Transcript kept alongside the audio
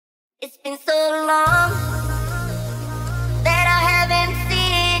It's been so long that I haven't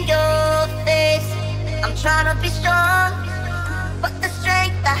seen your face. I'm trying to be strong, but the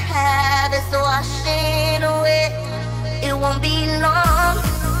strength I have is washing away. It won't be long